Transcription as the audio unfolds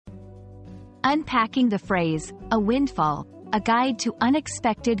Unpacking the phrase, a windfall, a guide to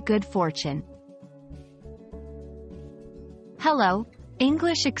unexpected good fortune. Hello,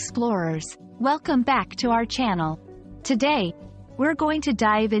 English explorers. Welcome back to our channel. Today, we're going to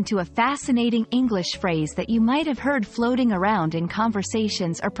dive into a fascinating English phrase that you might have heard floating around in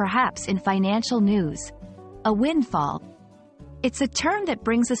conversations or perhaps in financial news. A windfall. It's a term that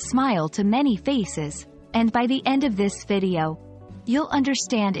brings a smile to many faces, and by the end of this video, you'll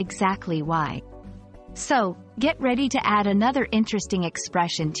understand exactly why. So, get ready to add another interesting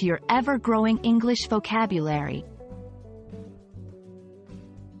expression to your ever-growing English vocabulary.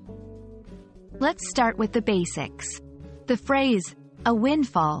 Let's start with the basics. The phrase, a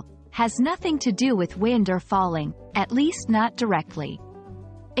windfall, has nothing to do with wind or falling, at least not directly.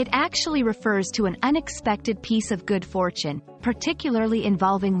 It actually refers to an unexpected piece of good fortune, particularly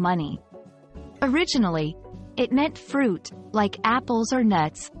involving money. Originally, it meant fruit, like apples or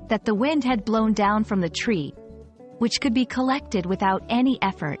nuts, that the wind had blown down from the tree, which could be collected without any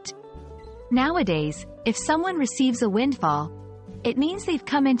effort. Nowadays, if someone receives a windfall, it means they've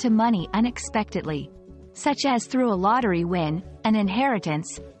come into money unexpectedly, such as through a lottery win, an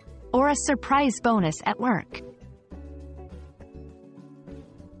inheritance, or a surprise bonus at work.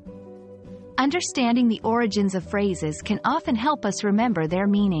 Understanding the origins of phrases can often help us remember their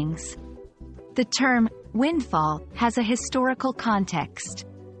meanings. The term, windfall, has a historical context.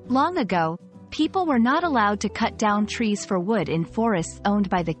 Long ago, people were not allowed to cut down trees for wood in forests owned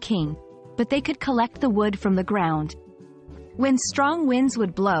by the king, but they could collect the wood from the ground. When strong winds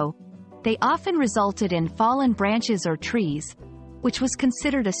would blow, they often resulted in fallen branches or trees, which was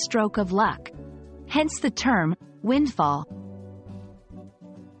considered a stroke of luck. Hence the term, windfall.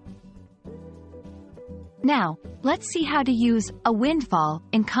 Now, let's see how to use a windfall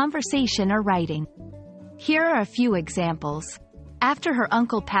in conversation or writing. Here are a few examples. After her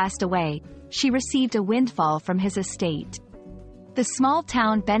uncle passed away, she received a windfall from his estate. The small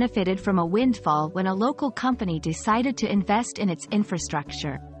town benefited from a windfall when a local company decided to invest in its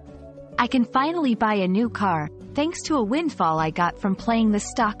infrastructure. I can finally buy a new car, thanks to a windfall I got from playing the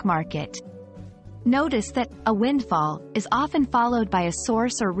stock market. Notice that a windfall is often followed by a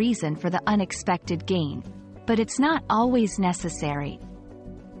source or reason for the unexpected gain, but it's not always necessary.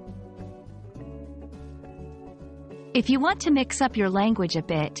 If you want to mix up your language a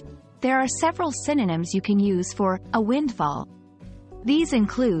bit, there are several synonyms you can use for a windfall. These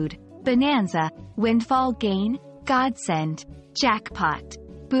include bonanza, windfall gain, godsend, jackpot,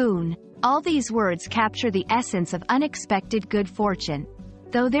 boon. All these words capture the essence of unexpected good fortune,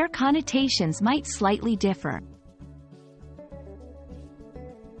 though their connotations might slightly differ.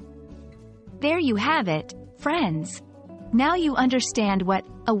 There you have it, friends. Now you understand what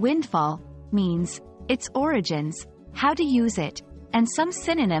a windfall means, its origins, how to use it, and some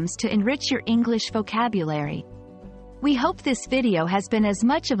synonyms to enrich your English vocabulary. We hope this video has been as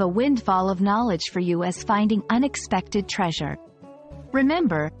much of a windfall of knowledge for you as finding unexpected treasure.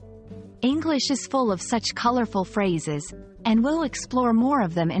 Remember, English is full of such colorful phrases, and we'll explore more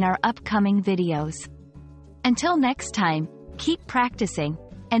of them in our upcoming videos. Until next time, keep practicing,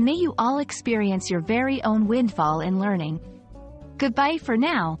 and may you all experience your very own windfall in learning. Goodbye for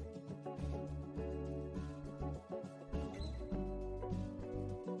now.